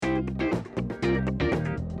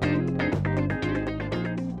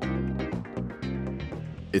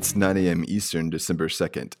It's 9 a.m. Eastern, December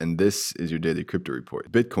 2nd, and this is your daily crypto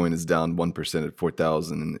report. Bitcoin is down 1% at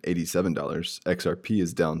 $4,087, XRP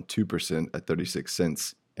is down 2% at 36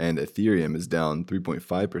 cents, and Ethereum is down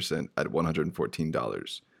 3.5% at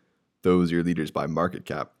 $114. Those are your leaders by market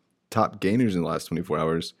cap. Top gainers in the last 24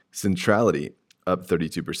 hours, Centrality up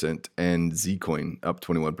 32% and Zcoin up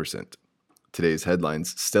 21%. Today's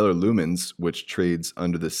headlines: Stellar Lumens, which trades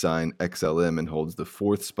under the sign XLM and holds the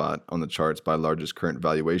 4th spot on the charts by largest current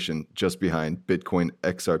valuation, just behind Bitcoin,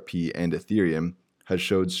 XRP, and Ethereum, has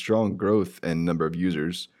showed strong growth in number of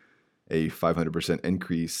users, a 500%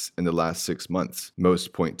 increase in the last 6 months.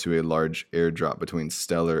 Most point to a large airdrop between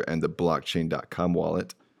Stellar and the blockchain.com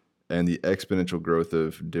wallet, and the exponential growth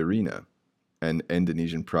of Derina, an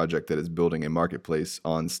Indonesian project that is building a marketplace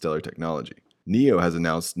on Stellar technology. NEO has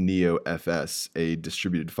announced NEO-FS, a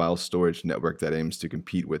distributed file storage network that aims to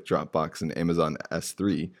compete with Dropbox and Amazon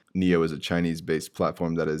S3. NEO is a Chinese-based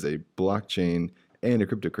platform that is a blockchain and a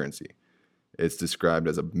cryptocurrency. It's described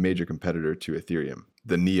as a major competitor to Ethereum.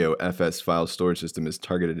 The NEO-FS file storage system is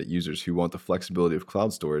targeted at users who want the flexibility of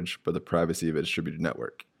cloud storage but the privacy of a distributed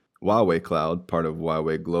network. Huawei Cloud, part of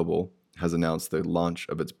Huawei Global, has announced the launch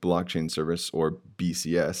of its blockchain service, or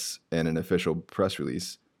BCS, in an official press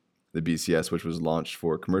release. The BCS, which was launched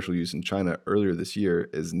for commercial use in China earlier this year,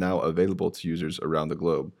 is now available to users around the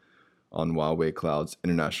globe on Huawei Cloud's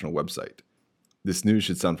international website. This news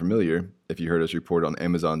should sound familiar if you heard us report on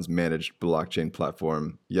Amazon's managed blockchain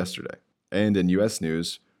platform yesterday. And in US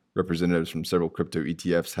news, representatives from several crypto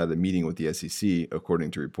ETFs had a meeting with the SEC,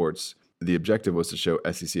 according to reports. The objective was to show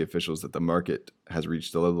SEC officials that the market has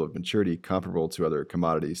reached a level of maturity comparable to other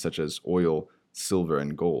commodities such as oil, silver,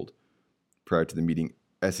 and gold. Prior to the meeting,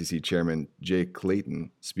 SEC Chairman Jay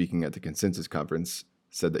Clayton, speaking at the Consensus Conference,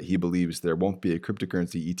 said that he believes there won't be a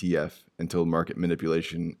cryptocurrency ETF until market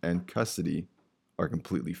manipulation and custody are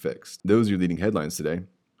completely fixed. Those are your leading headlines today.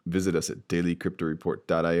 Visit us at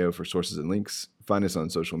dailycryptoreport.io for sources and links. Find us on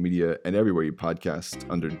social media and everywhere you podcast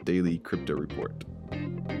under Daily Crypto Report.